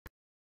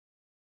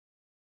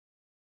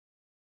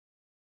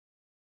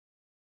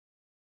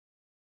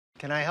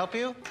Can I help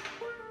you?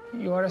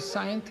 You are a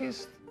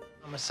scientist?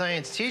 I'm a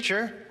science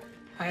teacher.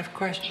 I have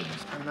questions.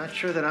 I'm not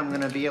sure that I'm going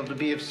to be able to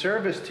be of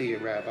service to you,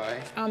 Rabbi.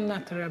 I'm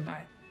not a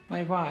rabbi.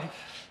 My wife,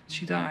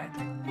 she died.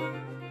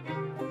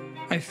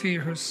 I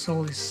fear her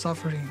soul is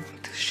suffering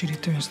until she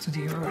returns to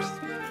the earth.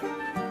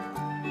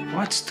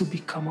 What's to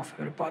become of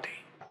her body?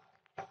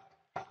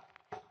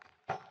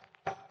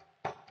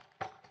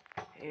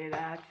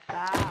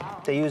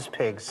 They use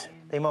pigs.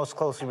 They most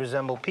closely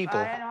resemble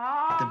people.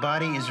 The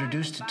body is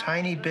reduced to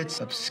tiny bits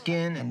of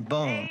skin and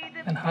bone.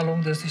 And how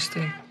long does this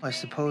take? I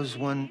suppose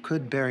one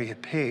could bury a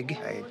pig.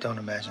 I don't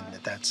imagine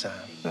that that's,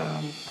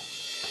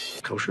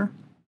 kosher?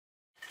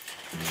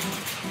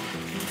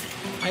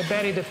 I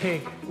buried the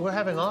pig. We're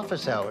having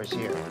office hours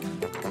here.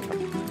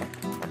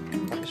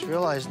 Just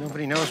realized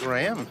nobody knows where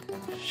I am.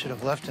 Should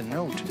have left a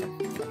note.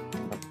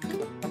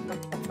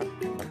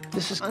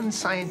 This is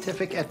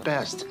unscientific at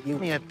best. You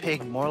me a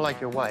pig more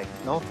like your wife.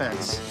 No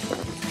offense.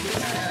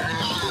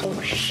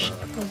 Oh, shit.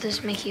 Will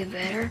this make you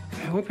better?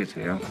 I hope it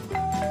will.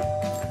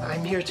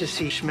 I'm here to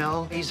see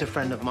Shmuel. He's a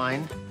friend of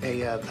mine,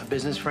 a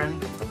business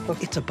friend.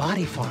 Look, it's a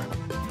body farm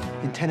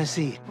in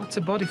Tennessee. What's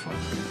a body for?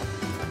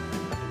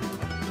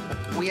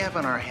 We have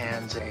on our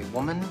hands a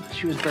woman.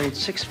 She was buried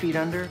 6 feet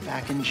under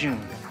back in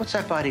June. What's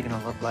that body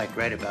gonna look like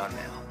right about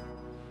now?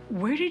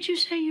 Where did you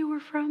say you were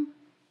from?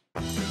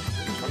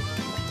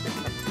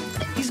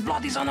 His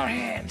blood is on our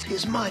hands.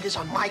 His mud is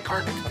on my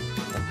carpet.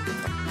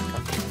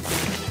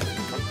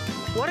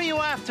 What are you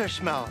after,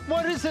 Shmuel?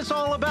 What is this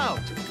all about?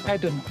 I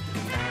don't know.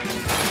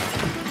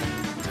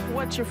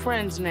 What's your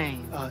friend's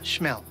name?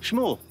 Shmuel.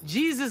 Shmuel.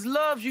 Jesus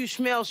loves you,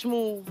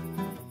 Shmuel.